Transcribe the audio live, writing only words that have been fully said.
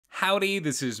Howdy,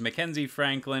 this is Mackenzie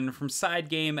Franklin from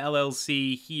SideGame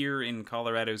LLC here in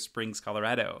Colorado Springs,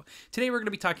 Colorado. Today we're going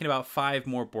to be talking about 5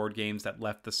 more board games that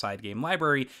left the SideGame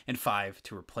library and 5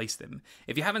 to replace them.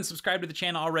 If you haven't subscribed to the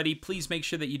channel already, please make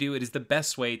sure that you do. It is the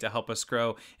best way to help us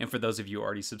grow. And for those of you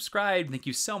already subscribed, thank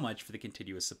you so much for the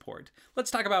continuous support.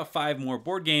 Let's talk about 5 more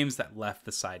board games that left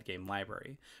the SideGame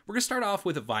library. We're going to start off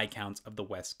with Viscounts of the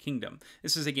West Kingdom.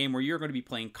 This is a game where you're going to be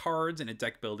playing cards in a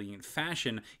deck building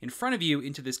fashion in front of you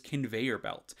into this conveyor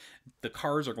belt. The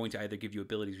cards are going to either give you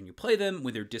abilities when you play them,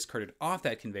 when they're discarded off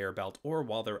that conveyor belt, or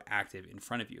while they're active in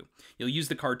front of you. You'll use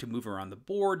the card to move around the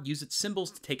board, use its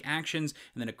symbols to take actions,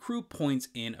 and then accrue points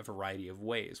in a variety of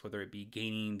ways, whether it be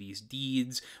gaining these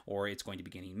deeds, or it's going to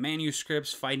be gaining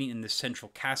manuscripts, fighting in the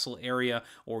central castle area,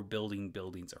 or building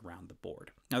buildings around the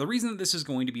board. Now, the reason that this is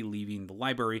going to be leaving the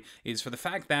library is for the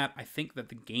fact that I think that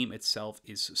the game itself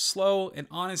is slow and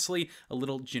honestly a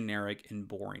little generic and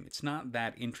boring. It's not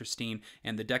that interesting,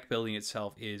 and the deck building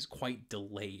itself is quite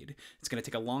delayed. It's going to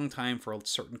take a long time for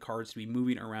certain cards to be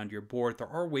moving around your board. There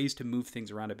are ways to move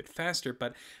things around a bit faster,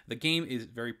 but the game is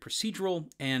very procedural,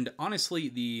 and honestly,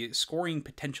 the scoring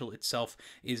potential itself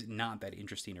is not that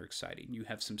interesting or exciting. You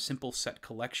have some simple set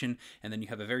collection, and then you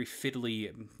have a very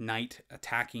fiddly knight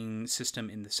attacking system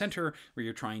in the center where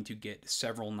you're trying to get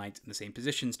several knights in the same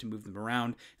positions to move them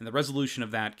around, and the resolution of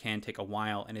that can take a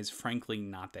while and is frankly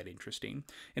not that interesting.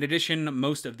 In addition,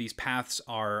 most of these paths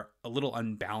are a little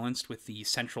unbalanced, with the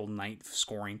central knight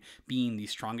scoring being the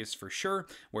strongest for sure,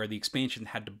 where the expansion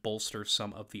had to bolster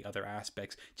some of the other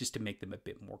aspects just to make them a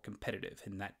bit more competitive,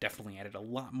 and that definitely added a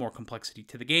lot more complexity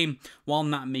to the game while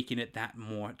not making it that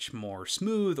much more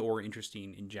smooth or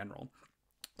interesting in general.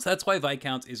 So that's why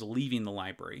Viscounts is leaving the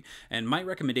library, and my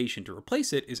recommendation to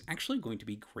replace it is actually going to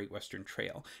be Great Western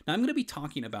Trail. Now, I'm going to be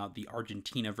talking about the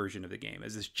Argentina version of the game,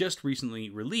 as it's just recently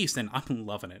released, and I'm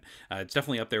loving it. It's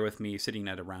definitely up there with me, sitting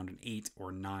at around an 8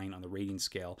 or 9 on the rating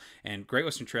scale, and Great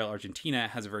Western Trail Argentina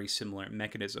has a very similar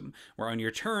mechanism, where on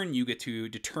your turn, you get to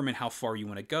determine how far you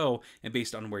want to go, and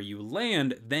based on where you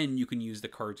land, then you can use the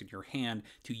cards in your hand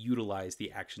to utilize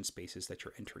the action spaces that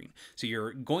you're entering. So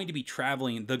you're going to be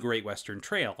traveling the Great Western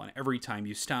Trail, and every time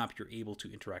you stop, you're able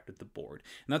to interact with the board.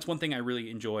 And that's one thing I really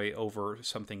enjoy over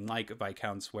something like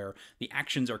Viscounts, where the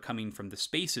actions are coming from the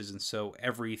spaces, and so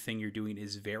everything you're doing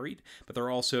is varied, but there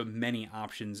are also many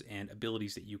options and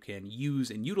abilities that you can use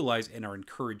and utilize and are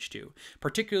encouraged to.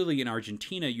 Particularly in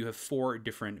Argentina, you have 4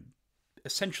 different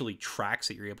essentially tracks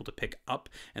that you're able to pick up,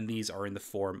 and these are in the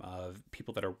form of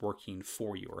people that are working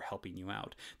for you or helping you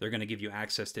out. They're going to give you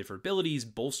access to different abilities,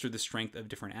 bolster the strength of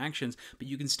different actions, but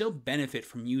you can still benefit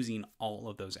from using all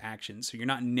of those actions, so you're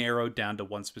not narrowed down to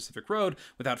one specific road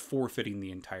without forfeiting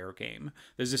the entire game.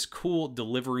 There's this cool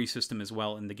delivery system as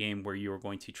well in the game, where you are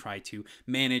going to try to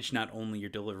manage not only your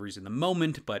deliveries in the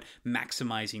moment, but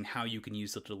maximizing how you can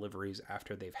use the deliveries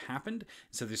after they've happened.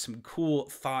 So there's some cool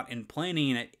thought and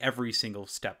planning at every single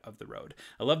step of the road.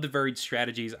 I love the varied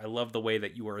strategies. I love the way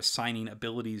that you are assigning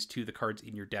abilities to the cards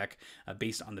in your deck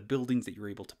based on the buildings that you're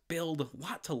able to build. A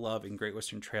lot to love in Great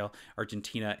Western Trail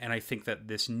Argentina, and I think that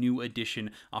this new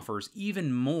edition offers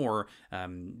even more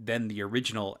than the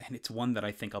original, and it's one that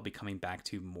I think I'll be coming back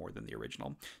to more than the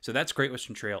original. So that's Great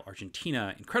Western Trail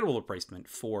Argentina. Incredible replacement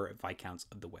for Viscounts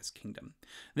of the West Kingdom.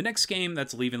 The next game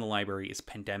that's leaving the library is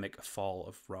Pandemic Fall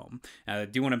of Rome. I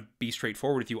do want to be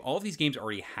straightforward with you. All of these games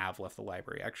already have left the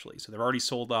library, actually, so they're already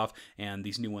sold off, and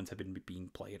these new ones have been being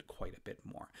played quite a bit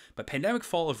more. But Pandemic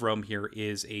Fall of Rome here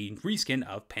is a reskin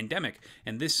of Pandemic,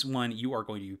 and this one you are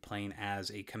going to be playing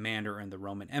as a commander in the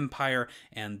Roman Empire,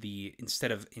 and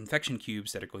instead of infection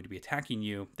cubes that are going to be attacking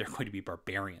you, they're going to be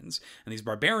barbarians, and these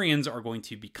barbarians are going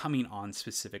to be coming on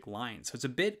specific lines. So it's a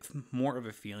bit more of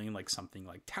a feeling like something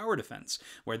like tower defense,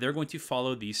 where they're going to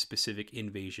follow these specific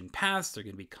invasion paths. They're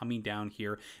going to be coming down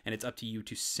here, and it's up to you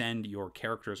to send your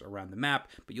characters around the map,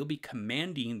 but you'll be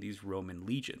commanding these Roman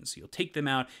legions. So you'll take them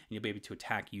out, and you'll be able to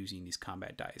attack using these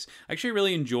combat dice. I actually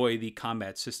really enjoy the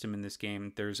combat system in this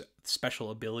game. There's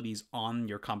special abilities on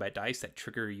your combat dice that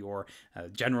trigger your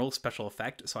general special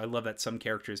effect. So I love that some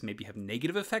characters maybe have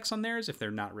negative effects on theirs if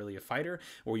they're not really a fighter,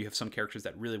 or you have some characters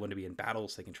that really want to be in battle,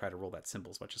 so they can try to roll that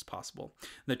symbol as much as possible.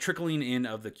 The trickling in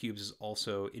of the cubes is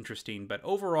also interesting, but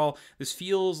overall, this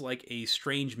feels like a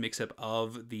strange mix-up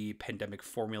of the Pandemic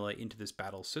formula into this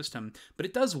battle system, but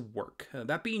it does work.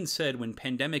 That being said, when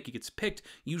Pandemic gets picked,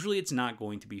 usually it's not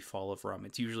going to be Fall of Rome.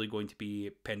 It's usually going to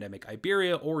be Pandemic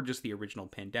Iberia or just the original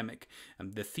Pandemic.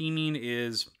 The theming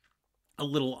is a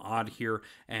little odd here,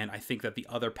 and I think that the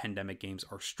other Pandemic games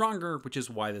are stronger, which is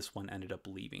why this one ended up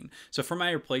leaving. So for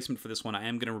my replacement for this one, I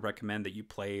am going to recommend that you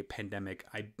play Pandemic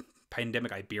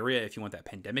Pandemic Iberia if you want that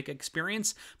pandemic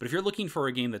experience. But if you're looking for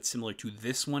a game that's similar to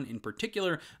this one in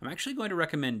particular, I'm actually going to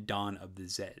recommend Dawn of the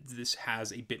Zeds. This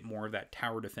has a bit more of that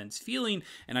tower defense feeling,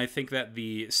 and I think that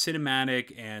the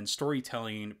cinematic and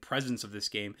storytelling presence of this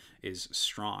game is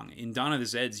strong. In Dawn of the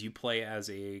Zeds, you play as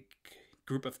a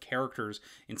group of characters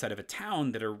inside of a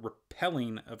town that are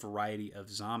repelling a variety of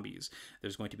zombies.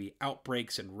 There's going to be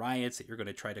outbreaks and riots that you're going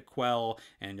to try to quell,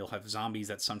 and you'll have zombies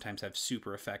that sometimes have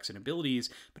super effects and abilities,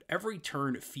 but every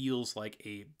turn feels like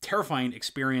a terrifying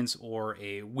experience or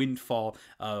a windfall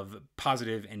of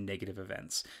positive and negative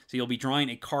events. So you'll be drawing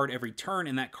a card every turn,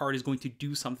 and that card is going to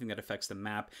do something that affects the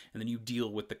map, and then you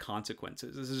deal with the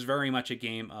consequences. This is very much a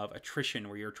game of attrition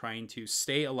where you're trying to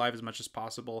stay alive as much as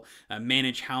possible,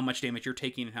 manage how much damage you're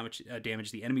taking and how much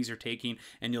damage the enemies are taking,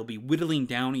 and you'll be whittling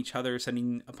down each other,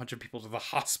 sending a bunch of people to the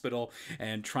hospital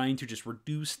and trying to just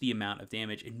reduce the amount of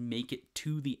damage and make it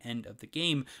to the end of the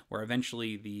game, where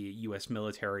eventually the US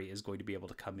military is going to be able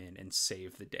to come in and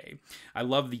save the day. I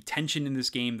love the tension in this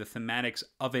game, the thematics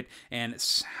of it, and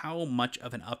how much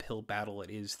of an uphill battle it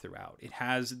is throughout. It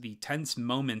has the tense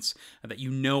moments that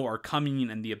you know are coming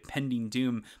and the impending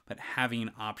doom, but having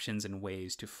options and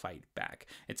ways to fight back.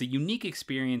 It's a unique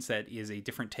experience that is a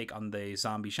different take on the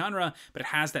zombie genre, but it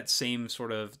has that same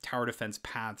sort of tower defense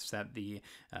paths that the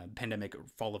Pandemic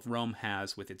Fall of Rome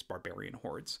has with its barbarian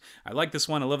hordes. I like this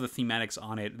one. I love the thematics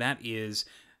on it. That is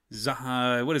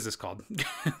what is this called?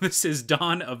 This is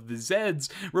Dawn of the Zeds,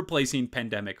 replacing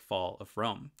Pandemic Fall of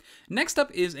Rome. Next up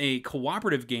is a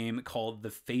cooperative game called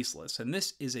The Faceless, and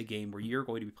this is a game where you're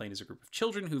going to be playing as a group of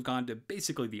children who've gone to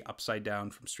basically the upside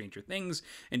down from Stranger Things,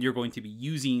 and you're going to be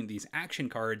using these action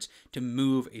cards to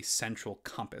move a central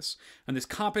compass. And this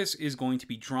compass is going to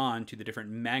be drawn to the different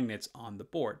magnets on the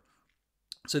board.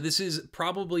 So this is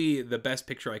probably the best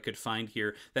picture I could find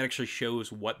here that actually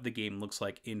shows what the game looks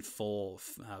like in full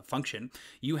function.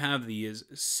 You have these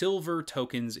silver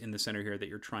tokens in the center here that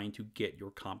you're trying to get your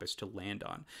compass to land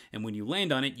on. And when you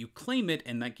land on it, you claim it,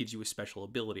 and that gives you a special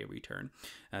ability every turn.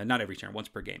 Not every turn, once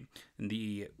per game. And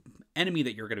the enemy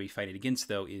that you're going to be fighting against,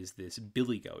 though, is this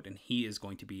billy goat, and he is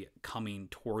going to be coming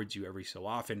towards you every so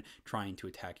often, trying to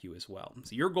attack you as well.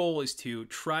 So your goal is to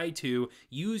try to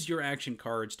use your action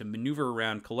cards to maneuver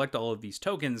around, collect all of these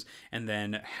tokens, and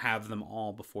then have them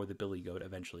all before the billy goat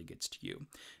eventually gets to you.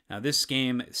 Now, this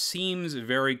game seems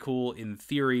very cool in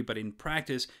theory, but in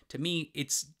practice, to me,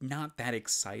 it's not that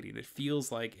exciting. It feels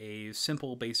like a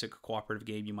simple, basic cooperative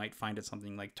game you might find at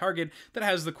something like Target that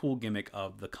has the cool gimmick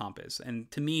of the compass. And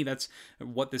to me, that's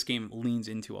what this game leans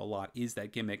into a lot, is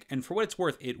that gimmick. And for what it's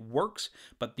worth, it works,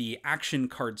 but the action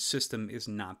card system is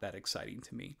not that exciting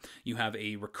to me. You have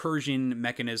a recursion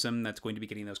mechanism that's going to be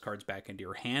getting those cards back into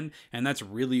your hand, and that's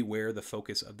really where the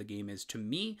focus of the game is to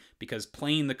me, because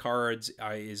playing the cards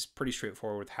is pretty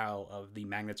straightforward with how the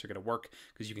magnets are going to work,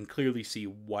 because you can clearly see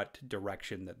what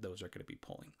direction that those are going to be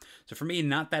pulling. So for me,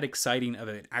 not that exciting of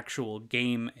an actual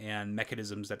game, and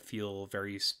mechanisms that feel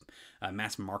very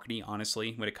mass markety,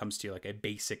 honestly, when it comes to like a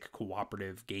basic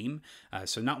cooperative game.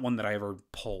 So not one that I ever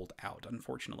pulled out,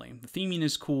 unfortunately. The theming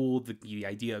is cool, the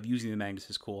idea of using the magnets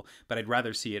is cool, but I'd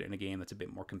rather see it in a game that's a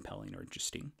bit more compelling or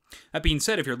interesting. That being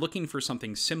said, if you're looking for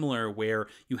something similar where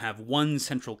you have one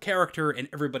central character and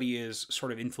everybody is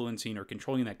sort of influencing or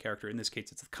controlling that character, in this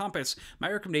case it's the compass,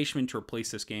 my recommendation to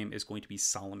replace this game is going to be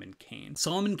Solomon Kane.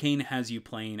 Solomon Kane has you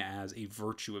playing as a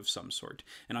virtue of some sort,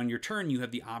 and on your turn you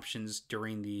have the options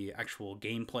during the actual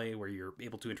gameplay where you're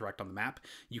able to interact on the map.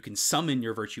 You can summon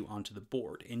your virtue onto the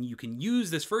board, and you can use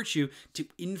this virtue to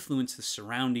influence the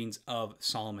surroundings of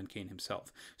Solomon Kane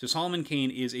himself. So Solomon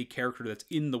Kane is a character that's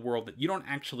in the world that you don't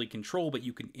actually control, but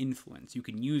you can influence. You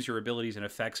can use your abilities and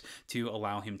effects to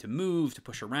allow him to move, to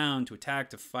push around, to attack,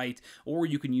 to fight, or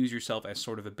you can use yourself as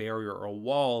sort of a barrier or a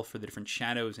wall for the different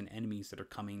shadows and enemies that are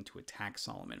coming to attack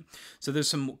Solomon. So there's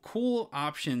some cool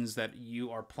options that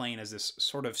you are playing as this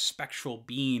sort of spectral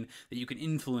being that you can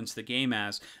influence the game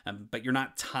as, but you're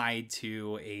not tied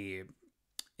to a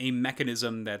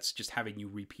mechanism that's just having you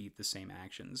repeat the same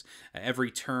actions. Every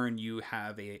turn you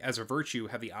have as a virtue,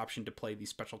 have the option to play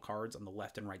these special cards on the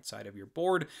left and right side of your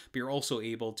board, but you're also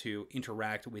able to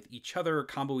interact with each other,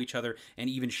 combo each other, and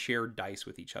even share dice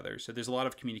with each other. So there's a lot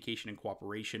of communication and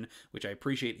cooperation, which I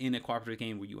appreciate in a cooperative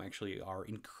game where you actually are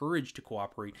encouraged to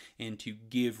cooperate and to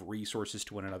give resources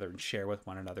to one another and share with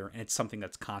one another, and it's something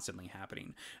that's constantly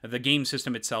happening. The game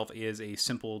system itself is a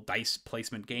simple dice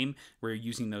placement game where you're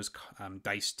using those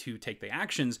dice choice to take the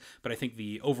actions, but I think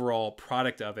the overall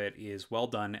product of it is well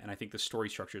done, and I think the story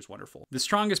structure is wonderful. The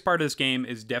strongest part of this game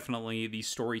is definitely the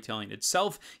storytelling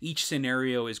itself. Each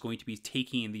scenario is going to be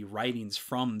taking the writings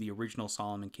from the original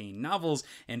Solomon Kane novels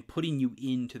and putting you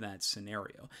into that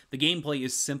scenario. The gameplay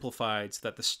is simplified so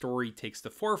that the story takes the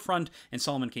forefront, and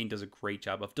Solomon Kane does a great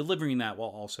job of delivering that while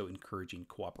also encouraging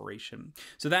cooperation.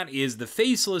 So that is The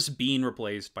Faceless being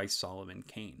replaced by Solomon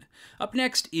Kane. Up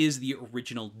next is the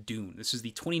original Dune. This is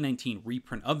the 2019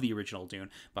 reprint of the original Dune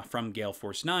from Gale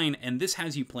Force 9, and this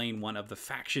has you playing one of the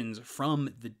factions from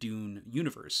the Dune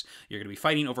universe. You're going to be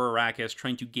fighting over Arrakis,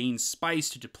 trying to gain spice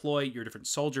to deploy your different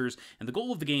soldiers, and the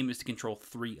goal of the game is to control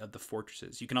 3 of the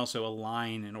fortresses. You can also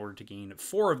align in order to gain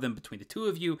 4 of them between the 2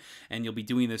 of you, and you'll be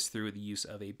doing this through the use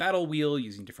of a battle wheel,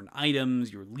 using different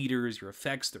items, your leaders, your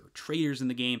effects. There are traders in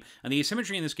the game, and the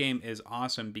asymmetry in this game is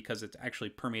awesome because it actually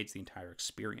permeates the entire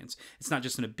experience. It's not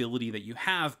just an ability that you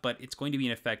have, but it's going to be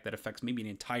an effect that affects maybe an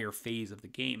entire phase of the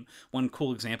game. One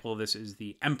cool example of this is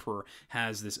the Emperor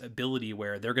has this ability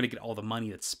where they're going to get all the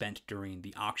money that's spent during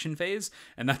the auction phase,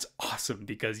 and that's awesome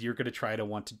because you're going to try to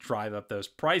want to drive up those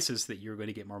prices so that you're going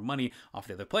to get more money off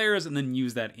the other players, and then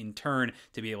use that in turn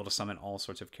to be able to summon all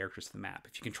sorts of characters to the map.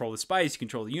 If you control the spice, you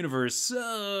control the universe,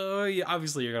 so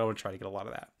obviously you're going to want to try to get a lot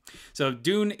of that. So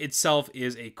Dune itself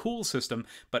is a cool system,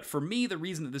 but for me, the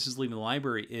reason that this is leaving the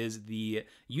library is the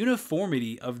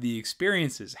uniformity of the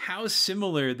experiences, how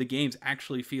similar the games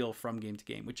actually feel from game to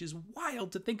game, which is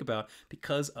wild to think about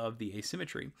because of the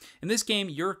asymmetry. In this game,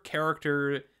 your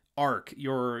character arc,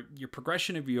 your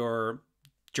progression of your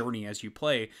journey as you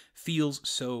play feels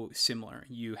so similar.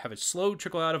 You have a slow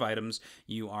trickle out of items,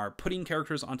 you are putting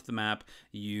characters onto the map,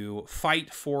 you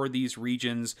fight for these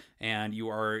regions, and you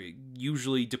are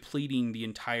usually depleting the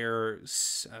entire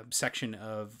section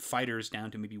of fighters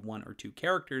down to maybe 1 or 2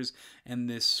 characters, and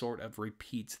this sort of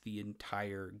repeats the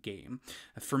entire game.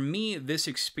 For me, this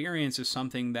experience is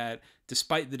something that,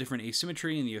 despite the different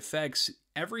asymmetry and the effects,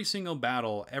 every single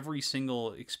battle, every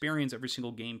single experience, every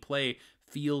single gameplay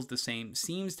feels the same,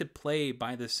 seems to play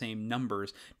by the same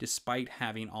numbers, despite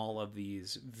having all of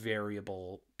these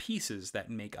variable pieces that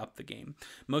make up the game.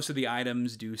 Most of the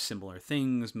items do similar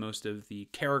things. Most of the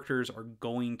characters are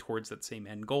going towards that same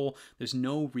end goal. There's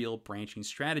no real branching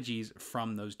strategies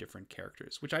from those different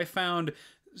characters, which I found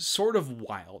sort of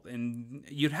wild, and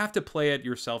you'd have to play it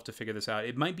yourself to figure this out.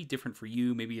 It might be different for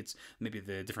you. Maybe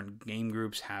the different game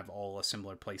groups have all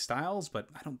similar play styles, but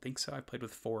I don't think so. I played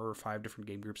with 4 or 5 different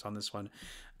game groups on this one,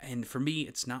 and for me,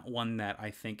 it's not one that I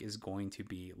think is going to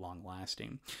be long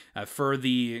lasting. For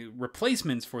the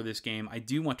replacements for this game, I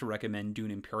do want to recommend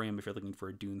Dune Imperium if you're looking for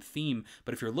a Dune theme,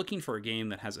 but if you're looking for a game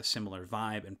that has a similar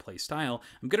vibe and play style,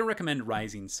 I'm going to recommend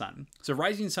Rising Sun. So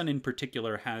Rising Sun in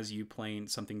particular has you playing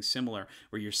something similar,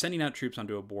 where you're sending out troops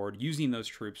onto a board, using those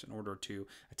troops in order to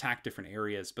attack different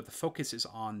areas, but the focus is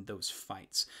on those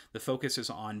fights. The focus is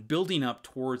on building up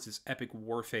towards this epic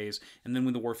war phase, and then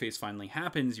when the war phase finally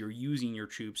happens, you're using your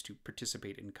troops to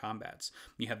participate in combats.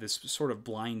 You have this sort of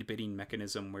blind bidding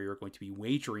mechanism where you're going to be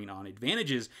wagering on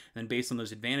advantages, and then based on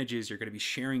those advantages, you're going to be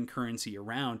sharing currency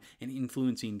around and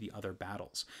influencing the other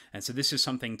battles. And so this is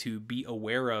something to be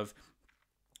aware of,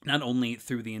 not only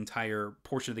through the entire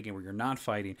portion of the game where you're not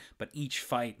fighting, but each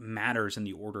fight matters and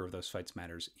the order of those fights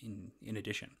matters in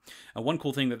addition. One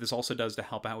cool thing that this also does to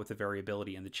help out with the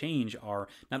variability and the change are,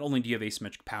 not only do you have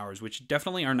asymmetric powers, which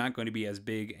definitely are not going to be as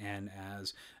big and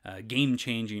as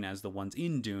game-changing as the ones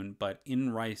in Dune, but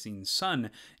in Rising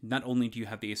Sun, not only do you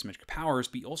have the asymmetric powers,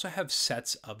 but you also have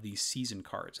sets of these season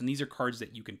cards. And these are cards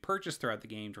that you can purchase throughout the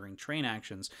game during train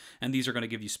actions, and these are going to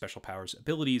give you special powers,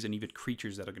 abilities, and even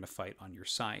creatures that are going to fight on your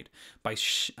side. By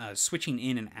switching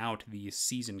in and out these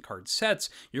season card sets,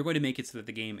 you're going to make it so that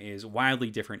the game is wildly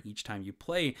different each time you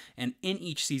play, and in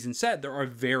each season set, there are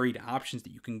varied options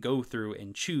that you can go through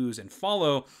and choose and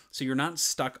follow, so you're not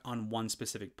stuck on one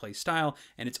specific play style,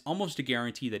 and it's almost a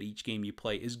guarantee that each game you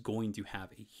play is going to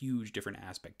have a huge different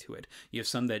aspect to it. You have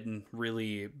some that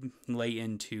really lay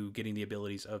into getting the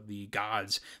abilities of the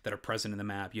gods that are present in the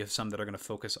map. You have some that are going to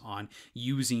focus on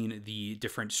using the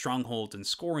different strongholds and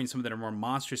scoring, some that are more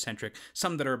monster-centric,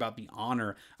 some that are about the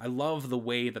honor. I love the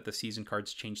way that the season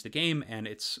cards change the game, and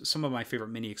it's some of my favorite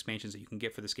mini expansions that you can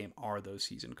get for this game are those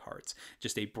season cards.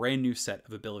 Just a brand new set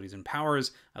of abilities and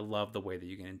powers. I love the way that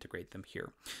you can integrate them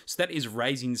here. So that is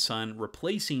Rising Sun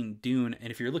replacing Dune,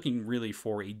 and if you're looking really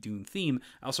for a Dune theme,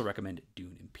 I also recommend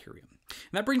Dune Imperium.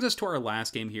 And that brings us to our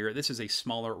last game here. This is a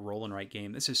smaller roll and write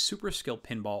game. This is Super Skill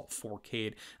Pinball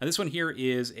 4K. Now this one here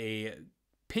is a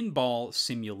pinball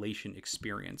simulation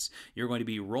experience. You're going to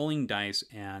be rolling dice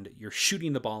and you're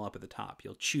shooting the ball up at the top.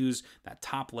 You'll choose that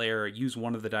top layer, use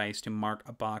one of the dice to mark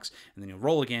a box, and then you'll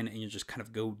roll again and you'll just kind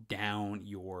of go down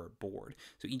your board.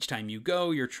 So each time you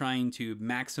go, you're trying to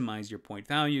maximize your point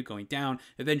value, going down,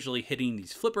 eventually hitting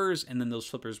these flippers, and then those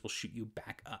flippers will shoot you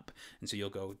back up. And so you'll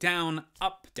go down,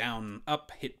 up,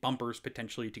 hit bumpers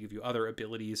potentially to give you other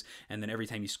abilities, and then every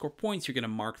time you score points, you're going to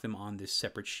mark them on this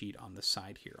separate sheet on the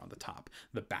side here, on the top,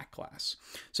 the back glass.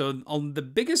 So the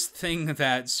biggest thing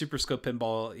that Super Scope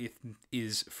Pinball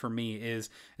is for me is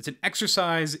it's an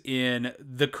exercise in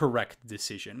the correct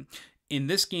decision. In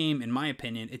this game, in my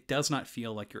opinion, it does not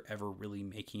feel like you're ever really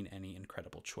making any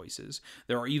incredible choices.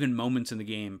 There are even moments in the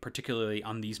game, particularly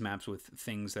on these maps with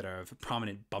things that have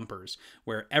prominent bumpers,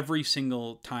 where every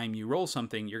single time you roll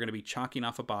something, you're going to be chalking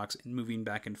off a box and moving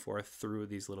back and forth through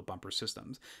these little bumper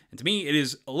systems. And to me, it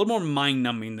is a little more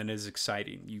mind-numbing than it is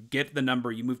exciting. You get the number,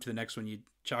 you move to the next one, you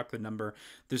chalk the number.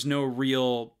 There's no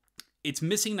real... It's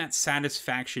missing that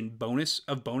satisfaction bonus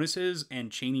of bonuses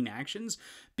and chaining actions,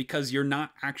 because you're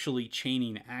not actually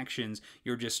chaining actions.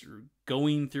 You're just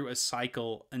going through a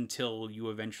cycle until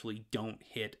you eventually don't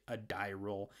hit a die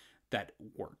roll that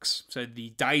works. So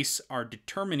the dice are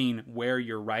determining where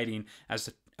you're riding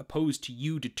as opposed to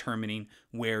you determining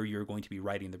where you're going to be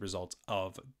writing the results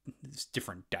of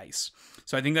different dice.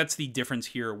 So I think that's the difference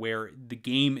here, where the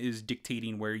game is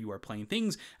dictating where you are playing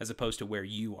things as opposed to where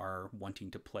you are wanting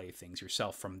to play things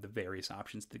yourself from the various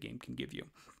options the game can give you.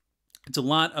 It's a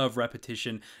lot of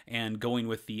repetition and going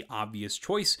with the obvious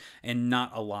choice, and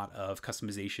not a lot of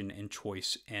customization and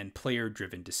choice and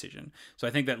player-driven decision. So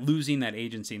I think that losing that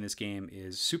agency in this game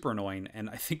is super annoying, and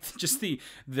I think just the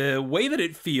way that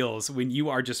it feels when you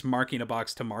are just marking a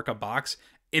box to mark a box,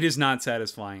 it is not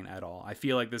satisfying at all. I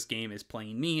feel like this game is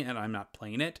playing me and I'm not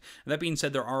playing it. That being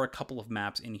said, there are a couple of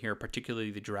maps in here,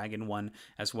 particularly the Dragon one,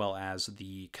 as well as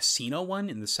the Casino one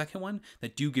in the second one,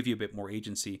 that do give you a bit more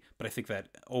agency. But I think that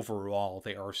overall,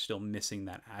 they are still missing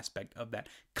that aspect of that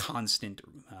constant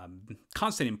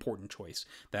important choice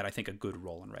that I think a good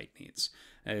roll and write needs.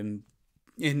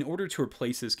 In order to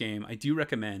replace this game, I do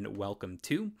recommend Welcome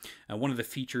To. One of the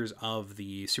features of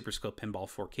the Super Scope Pinball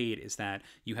 4K is that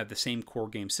you have the same core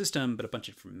game system, but a bunch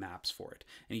of different maps for it,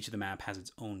 and each of the map has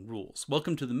its own rules.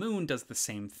 Welcome to the Moon does the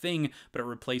same thing, but it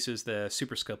replaces the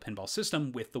Super Scope Pinball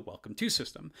system with the Welcome To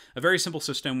system. A very simple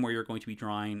system where you're going to be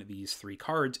drawing these 3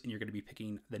 cards, and you're going to be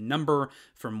picking the number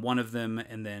from one of them,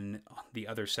 and then the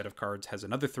other set of cards has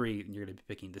another 3, and you're going to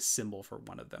be picking the symbol for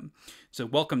one of them. So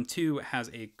Welcome To has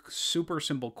a super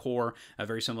simple core,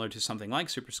 very similar to something like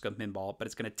Super Scope Pinball, but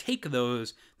it's going to take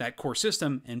that core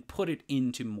system and put it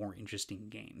into more interesting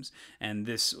games. And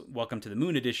this Welcome to the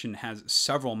Moon edition has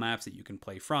several maps that you can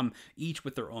play from, each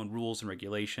with their own rules and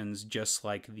regulations, just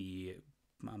like the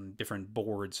different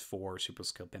boards for Super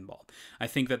Scope Pinball. I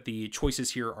think that the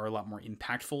choices here are a lot more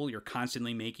impactful. You're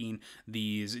constantly making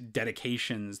these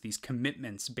dedications, these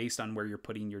commitments based on where you're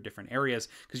putting your different areas,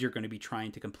 because you're going to be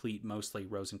trying to complete mostly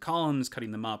rows and columns,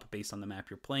 cutting them up based on the map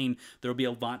you're playing. There'll be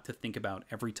a lot to think about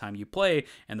every time you play,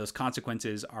 and those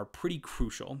consequences are pretty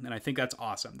crucial, and I think that's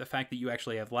awesome. The fact that you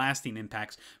actually have lasting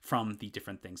impacts from the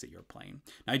different things that you're playing.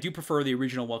 Now, I do prefer the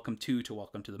original Welcome To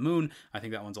Welcome to the Moon. I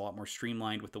think that one's a lot more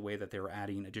streamlined with the way that they were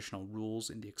adding additional rules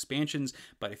in the expansions,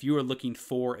 but if you are looking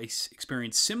for a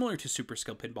experience similar to Super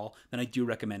Scope Pinball, then I do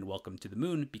recommend Welcome to the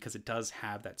Moon, because it does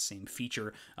have that same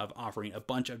feature of offering a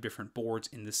bunch of different boards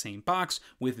in the same box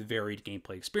with varied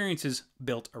gameplay experiences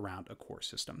built around a core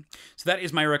system. So that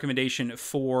is my recommendation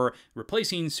for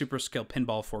replacing Super Scope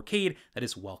Pinball 4K. That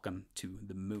is Welcome to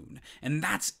the Moon. And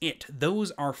that's it.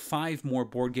 Those are 5 more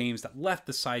board games that left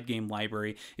the SideGame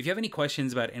library. If you have any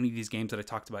questions about any of these games that I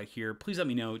talked about here, please let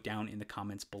me know down in the comments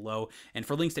below. And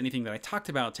for links to anything that I talked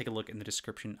about, take a look in the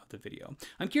description of the video.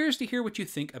 I'm curious to hear what you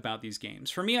think about these games.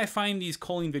 For me, I find these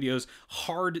culling videos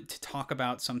hard to talk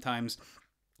about sometimes,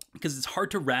 because it's hard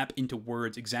to wrap into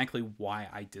words exactly why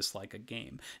I dislike a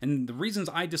game. And the reasons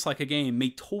I dislike a game may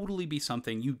totally be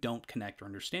something you don't connect or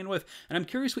understand with, and I'm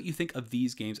curious what you think of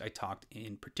these games I talked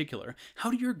in particular.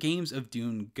 How do your games of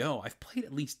Dune go? I've played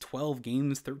at least 12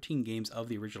 games, 13 games of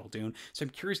the original Dune, so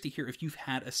I'm curious to hear if you've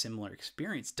had a similar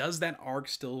experience. Does that arc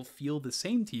still feel the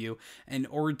same to you,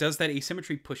 or does that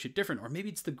asymmetry push it different? Or maybe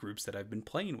it's the groups that I've been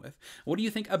playing with. What do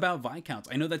you think about Viscounts?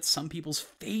 I know that's some people's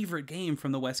favorite game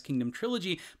from the West Kingdom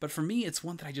trilogy, but for me, it's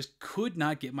one that I just could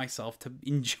not get myself to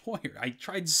enjoy. I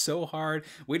tried so hard,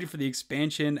 waited for the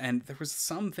expansion, and there was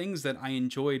some things that I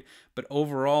enjoyed, but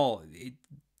overall,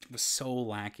 was so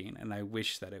lacking, and I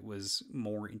wish that it was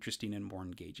more interesting and more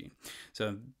engaging. So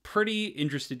I'm pretty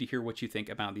interested to hear what you think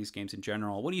about these games in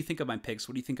general. What do you think of my picks?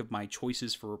 What do you think of my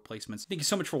choices for replacements? Thank you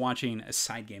so much for watching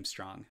SideGame Strong.